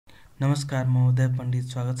नमस्कार, म उदय पण्डित।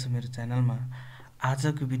 स्वागत छ मेरो च्यानलमा।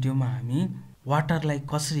 आजको भिडियोमा हामी वाटरलाई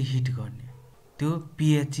कसरी हिट गर्ने त्यो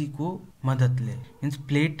PHE को मद्दतले मीन्स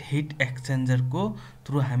प्लेट हिट एक्सचेन्जरको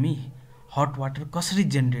थ्रु हामी हट वाटर कसरी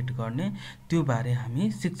जेनेरेट गर्ने त्यो बारे हामी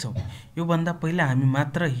सिक्छौं। यो भन्दा पहिला हामी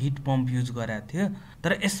मात्र हिट पम्प युज गरेका थियो,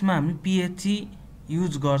 तर यसमा हामी PHE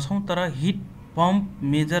युज गर्छौं। तर हिट पम्प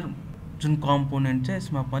मेजर जुन कम्पोनेन्ट छ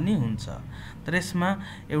यसमा पनि हुन्छ, तर यसमा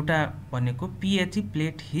एउटा भनेको PHE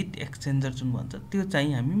प्लेट हिट एक्सचेन्जर जुन भन्छ त्यो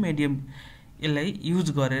चाहिँ हामी मिडियम यसलाई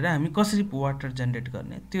युज गरेर हामी कसरी वाटर जेनेरेट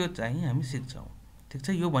गर्ने त्यो चाहिँ हामी सिक्छौं। ठीक छ,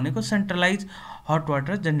 यो भनेको centralise hot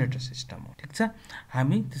water generator system हो। ठीक छ,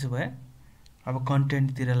 हामी त्यसो भए अब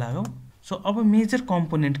कन्टेन्ट तिर लागौं। सो अब मेजर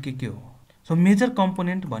कम्पोनेन्ट के हो? सो मेजर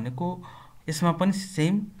कम्पोनेन्ट भनेको यसमा पनि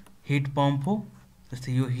सेम हिट पम्प हो।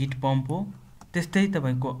 जस्तै यो हिट पम्प हो, त्यस्तै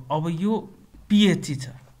तपाईको अब यो PHE छ,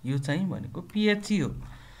 यो चाहिँ भनेको PHE हो।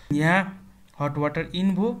 यहाँ हट वाटर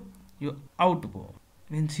इन भो, यो आउट भो,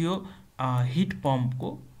 मीन्स यो हिट पम्पको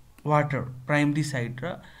वाटर प्राइमरी साइड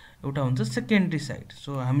र एउटा हुन्छ सेकेन्डरी साइड।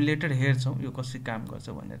 सो हामी लेटर हेर्छौं यो कसरी काम गर्छ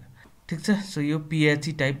भनेर। ठीक छ, सो यो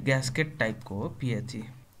PHE टाइप ग्यास्केट टाइपको हो PHE।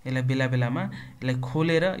 यसलाई बेला बेलामा यसलाई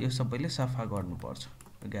खोलेर यो सबैले सफा गर्नुपर्छ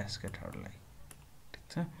ग्यास्केटहरुलाई। ठीक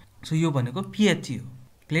छ, सो यो भनेको PHE हो,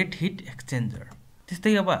 प्लेट हिट एक्सचेन्जर।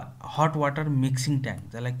 त्यस्तै अब हट वाटर मिक्सिङ ट्याङ्क,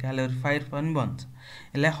 जसलाई क्यालोरिफायर पनि भन्छ,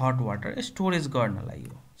 यसलाई हट वाटर स्टोरेज गर्नलाई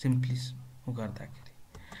हो सिम्पली गर्दाखेरि।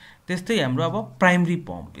 त्यस्तै हाम्रो अब प्राइमरी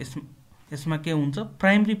पम्प, यसमा के हुन्छ?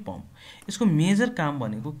 Primary pump. यसको मेजर काम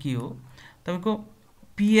भनेको के हो? तपाईको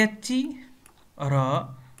PHE र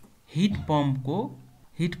हिट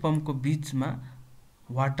पम्पको बीचमा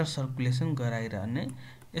वाटर सर्कुलेसन गराइरहने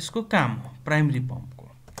यसको काम हो प्राइमरी पम्पको।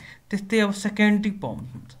 त्यस्तै अब सेकेन्डरी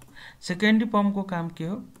पम्प हुन्छ। सेकेन्डरी पम्पको काम के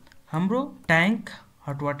हो? हाम्रो tank,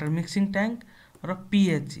 hot water mixing tank र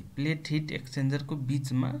PHE प्लेट हिट एक्सचेन्जरको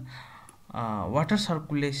बीचमा वाटर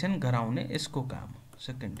सर्कुलेसन गराउने यसको काम हो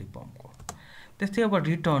सेकेन्डरी पम्पको। त्यस्तै अब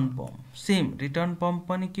return pump, same return pump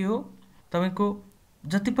पनि के हो? तपाईको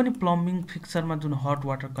जति पनि प्लम्बिङ फिक्चरमा जुन हट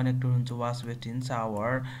वाटर कनेक्टेड हुन्छ, वास बेसिन,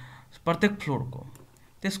 शावर, प्रत्येक फ्लोरको,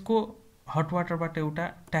 त्यसको हट वाटरबाट एउटा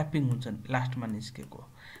ट्यापिङ हुन्छ लास्टमा निस्केको,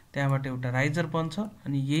 त्यहाँबाट एउटा राइजर बन्छ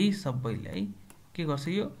अनि यही सबैलाई के गर्छ?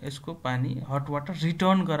 यो यसको पानी हट वाटर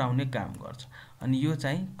रिटर्न गराउने काम गर्छ अनि यो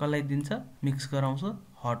चाहिँ कसलाई दिन्छ? मिक्स गराउँछ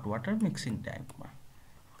हट वाटर मिक्सिङ ट्याङ्कमा।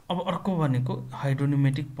 अब अर्को भनेको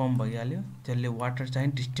हाइड्रोनिमेटिक पम्प भइहाल्यो, जसले वाटर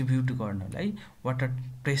चाहिँ डिस्ट्रिब्युट गर्नलाई, वाटर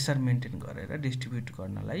प्रेसर मेन्टेन गरेर डिस्ट्रिब्युट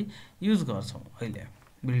गर्नलाई युज गर्छौं अहिले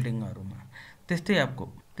बिल्डिङहरुमा।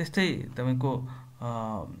 त्यस्तै तपाईको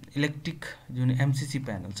इलेक्ट्रिक जुन MCC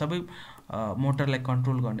प्यानल, सबै मोटरलाई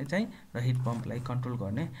कन्ट्रोल गर्ने चाहिँ र हिट पम्पलाई कन्ट्रोल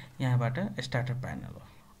गर्ने यहाँबाट स्टार्टर प्यानल हो।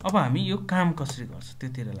 अब हामी यो काम कसरी गर्छ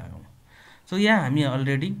त्योतिर लागौं। सो यहाँ हामी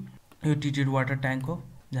अलरेडी यो ट्रिटेड वाटर ट्याङ्क हो,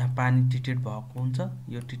 जहाँ पानी ट्रिटेड भएको हुन्छ,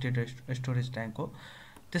 यो ट्रिटेड स्टोरेज ट्याङ्क हो।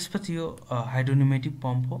 त्यसपछि यो हाइड्रोनिमेटिक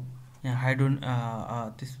पम्प हो, यहाँ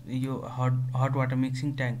यो हट वाटर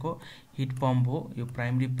मिक्सिङ ट्याङ्क हो, हिट पम्प हो, यो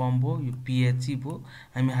प्राइमरी पम्प हो, यो PHE हो,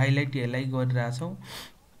 हामी हाइलाइट यसलाई गरिरहेछौं।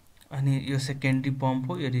 अनि यो सेकेन्डरी पम्प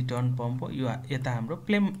हो, यो रिटर्न पम्प हो, यो यता हाम्रो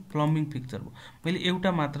प्लम्बिङ पिक्चर हो। मैले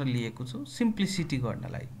एउटा मात्र लिएको छु सिम्प्लिसिटी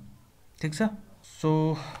गर्नलाई। ठीक छ,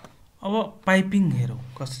 सो अब पाइपिङ हेरौं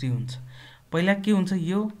कसरी हुन्छ। पहिला के हुन्छ?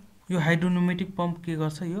 यो हाइड्रोनिमेटिक पम्प के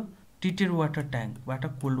गर्छ? यो ट्रिटेड वाटर ट्याङ्कबाट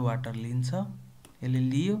कोल्ड वाटर लिन्छ, यसले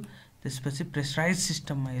लियो, त्यसपछि प्रेसराइज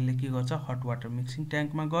सिस्टममा यसले के गर्छ? हट वाटर मिक्सिङ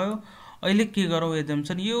ट्याङ्कमा गयो। अहिले के गरौँ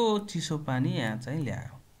एजम्पसन, यो चिसो पानी यहाँ चाहिँ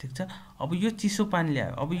ल्यायो। ठीक छ, अब यो चिसो पानी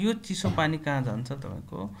ल्यायो, अब यो चिसो पानी कहाँ जान्छ?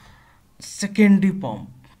 तपाईको सेकेन्डरी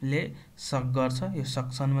पम्पले सक गर्छ, यो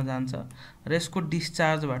सक्सनमा जान्छ र यसको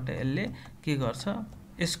डिस्चार्जबाट यसले के गर्छ?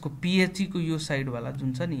 यसको PHE को यो साइड वाला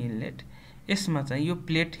जुन छ नि इनलेट, यसमा चाहिँ यो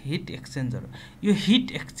प्लेट हिट एक्सचेन्जर, यो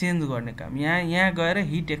हिट एक्सचेन्ज गर्ने काम, यहाँ गएर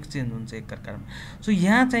हिट एक्सचेन्ज हुन्छ एकअर्कामा। सो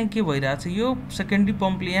यहाँ चाहिँ के भइरहेछ? यो सेकेन्डरी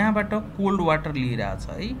पम्पले यहाँबाट कोल्ड वाटर लिइरहेछ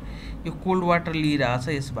है, यो कोल्ड वाटर लिइरहेछ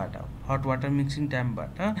यसबाट हट वाटर मिक्सिङ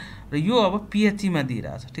ट्याङ्कबाट, र यो अब PHE मा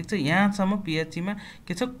दिइरहेछ। ठीक छ, यहाँसम्म PHE मा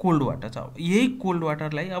के छ? कोल्ड वाटर छ। यही कोल्ड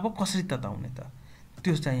वाटरलाई अब कसरी तताउने त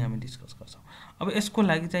त्यो चाहिँ हामी डिस्कस गर्छौं। अब यसको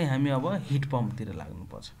लागि चाहिँ हामी अब हिट पम्पतिर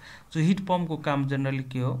लाग्नुपर्छ। सो हिट पम्पको काम जनरली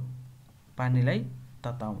के हो? पानीलाई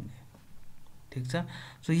तताउने। ठीक छ,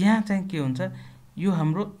 सो यहाँ चाहिँ के हुन्छ? यो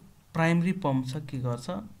हाम्रो प्राइमरी पम्प छ, के गर्छ?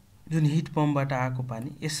 जुन हिट पम्पबाट आएको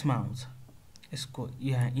पानी यसमा आउँछ, यसको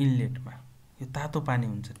यहाँ इनलेटमा यो तातो पानी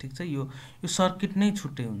हुन्छ। ठीक छ, यो सर्किट नै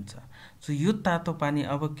छुट्टै हुन्छ। सो यो तातो पानी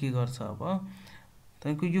अब के गर्छ? अब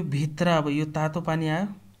तपाईको यो भित्र अब यो तातो पानी आयो।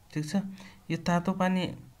 ठीक छ, यो तातो पानी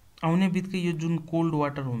आउने बित्तिकै यो जुन कोल्ड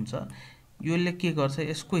वाटर हुन्छ, यसले के गर्छ?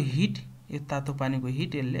 यसको हिट, यो तातो पानीको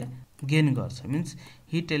हिट यसले गेन गर्छ मिन्स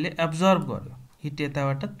हिट यसले एब्जर्ब गर्यो हिट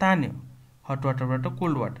यताबाट तान्यो हट वाटरबाट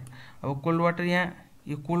कोल्ड वाटर अब कोल्ड वाटर यहाँ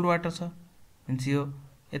यो कोल्ड वाटर छ मिन्स यो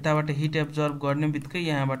यताबाट हिट एब्जर्ब गर्ने बित्तिकै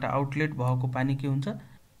यहाँबाट आउटलेट भएको पानी के हुन्छ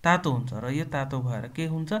तातो हुन्छ र यो तातो भएर के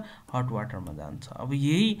हुन्छ हट वाटरमा जान्छ अब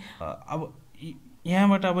यही अब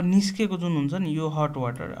यहाँबाट अब निस्केको जुन हुन्छ नि यो हट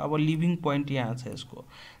वाटर अब लिभिङ पोइन्ट यहाँ छ यसको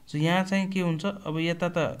सो यहाँ चाहिँ के हुन्छ अब यता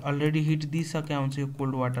त अलरेडी हिट दिइसके आउँछ यो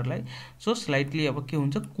कोल्ड वाटरलाई सो स्लाइटली अब के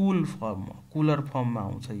हुन्छ कुलर फर्ममा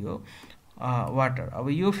आउँछ यो वाटर अब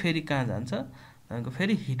यो फेरि कहाँ जान्छ भनेको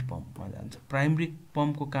फेरि हिट पम्पमा जान्छ प्राइमरी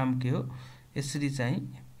पम्पको काम के हो यसरी चाहिँ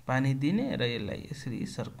पानी दिने र यसलाई यसरी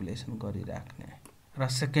सर्कुलेसन गरिराख्ने र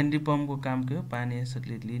सेकेन्डरी पम्पको काम के हो पानी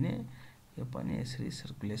यसरी लिने यो पनि यसरी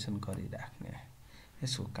सर्कुलेसन गरिराख्ने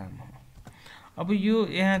यसको काम हो अब यो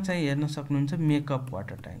यहाँ चाहिँ हेर्न सक्नुहुन्छ मेकअप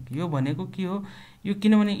वाटर ट्याङ्क यो भनेको के हो यो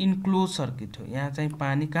किनभने इन्क्लोज सर्किट हो यहाँ चाहिँ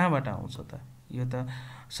पानी कहाँबाट आउँछ त यो त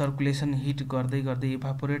सर्कुलेसन हिट गर्दै गर्दै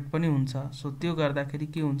इभापोरेट पनि हुन्छ सो त्यो गर्दाखेरि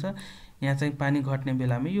के हुन्छ यहाँ चाहिँ पानी घट्ने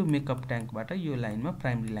बेलामा यो मेकअप ट्याङ्कबाट यो लाइनमा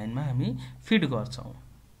प्राइमरी लाइनमा हामी फिड गर्छौँ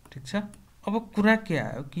ठीक छ अब कुरा के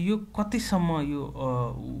आयो कि यो कतिसम्म यो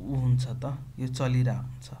हुन्छ त यो चलिरा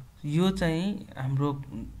हुन्छ यो चाहिँ हाम्रो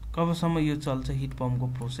कबसम्म यो चल्छ हिट पम्पको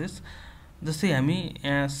प्रोसेस जस्तै हामी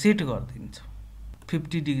यहाँ सेट गरिदिन्छौँ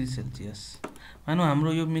 50 डिग्री सेल्सियस मानौँ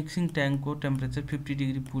हाम्रो यो मिक्सिङ ट्याङ्कको टेम्परेचर 50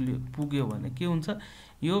 डिग्री पुग्यो भने के हुन्छ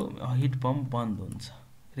यो हिट पम्प बन्द हुन्छ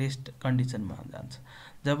रेस्ट कन्डिसनमा जान्छ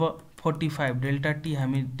जब 45 डेल्टा टी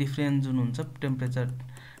हामी डिफरेन्स जुन हुन्छ टेम्परेचर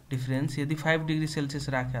डिफरेन्स यदि 5 डिग्री सेल्सियस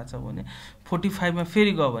राखेको छ भने 45 मा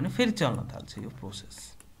फेरि गयो भने फेरि चल्न थाल्छ यो प्रोसेस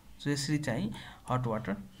सो यसरी चाहिँ हट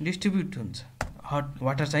वाटर डिस्ट्रिब्युट हुन्छ हट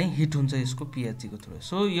वाटर चाहिँ हिट हुन्छ यसको PHE को थ्रु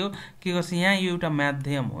सो यो के गर्छ यहाँ यो एउटा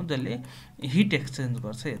माध्यम हो जसले हिट एक्सचेन्ज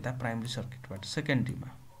गर्छ यता प्राइमरी सर्किटबाट सेकेन्डरीमा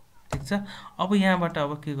ठीक छ अब यहाँबाट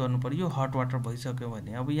अब के गर्नु पर्यो यो हट वाटर भइसक्यो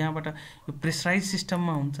भने अब यहाँबाट यो प्रेसराइज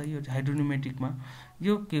सिस्टममा हुन्छ यो हाइड्रोनिमेटिकमा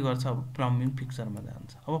यो के गर्छ अब प्लम्बिङ फिक्चरमा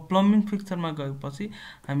जान्छ अब प्लम्बिङ फिक्चरमा गएपछि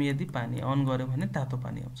हामी यदि पानी अन गर्यो भने तातो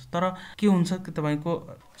पानी आउँछ तर के हुन्छ कि तपाईको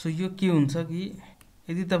सो यो के हुन्छ कि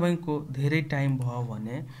यदि तपाईको धेरै टाइम भयो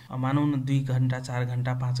भने मानौँ न 2 घण्टा 4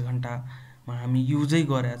 घण्टा 5 घण्टामा हामी युजै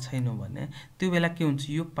गरेका छैनौँ भने त्यो बेला के हुन्छ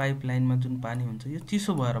यो पाइपलाइनमा जुन पानी हुन्छ यो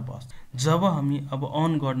चिसो भएर बस्छ जब हामी अब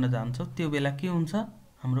अन गर्न जान्छौँ त्यो बेला के हुन्छ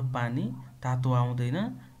हाम्रो पानी तातो आउँदैन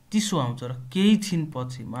चिसो आउँछ र केही छिन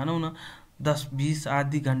पछि मानौँ न 10-20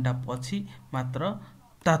 आधी घण्टा पछि मात्र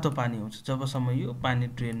तातो पानी आउँछ जबसम्म यो पानी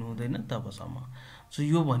ड्रेन हुँदैन तबसम्म सो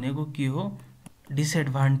यो भनेको के हो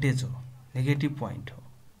डिसएडभान्टेज हो नेगेटिभ पोइन्ट हो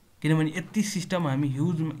किनभने यति सिस्टम हामी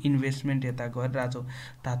ह्युज इन्भेस्टमेन्ट यता गरिरहेछौँ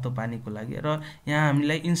तातो पानीको लागि र यहाँ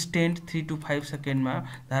हामीलाई इन्स्टेन्ट 3 to 5 सेकेन्डमा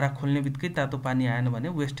धारा खोल्ने बित्तिकै तातो पानी आएन भने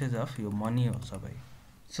वेस्टेज अफ यो मनी हो सबै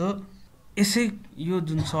सो यसै यो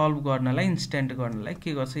जुन सल्भ गर्नलाई इन्स्टेन्ट गर्नलाई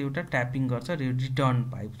के गर्छ एउटा ट्यापिङ गर्छ र रिटर्न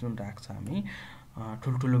पाइप जुन राख्छ हामी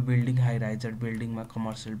ठुल्ठुलो building high riser बिल्डिङमा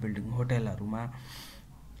commercial building होटलहरूमा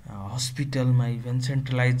हस्पिटलमा इभन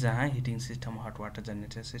सेन्ट्रलाइज जहाँ heating system hot water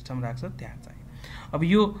generator system राख्छ त्यहाँ चाहिँ अब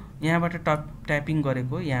यो यहाँबाट ट्यापिङ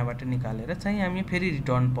गरेको यहाँबाट निकालेर चाहिँ हामी फेरि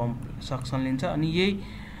रिटर्न पम्प सक्सन लिन्छ अनि यही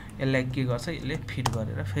यसलाई के गर्छ यसले फिट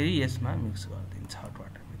गरेर फेरि यसमा मिक्स गरिदिन्छ hot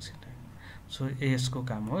water mixing tank so यसको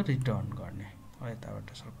काम हो रिटर्न गर्ने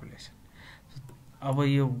यताबाट सर्कुलेसन अब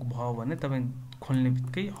यो भयो भने तपाईँ खोल्ने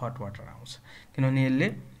बित्तिकै हट वाटर आउँछ किनभने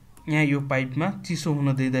यसले यहाँ यो पाइपमा चिसो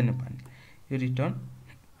हुन दिँदैन पानी यो रिटर्न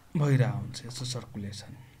भइरहेको हुन्छ यसको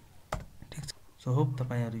सर्कुलेसन ठीक छ सो होप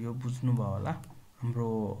तपाईहरु यो बुझ्नुभयो होला हाम्रो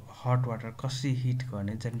हट वाटर कसरी हिट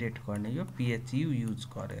गर्ने जेनेरेट गर्ने यो PHE युज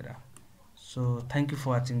गरेर so thank you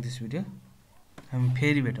for watching this video हामी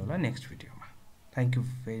फेरि भेटौँला नेक्स्ट भिडियोमा थ्यांक यू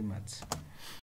भेरी मच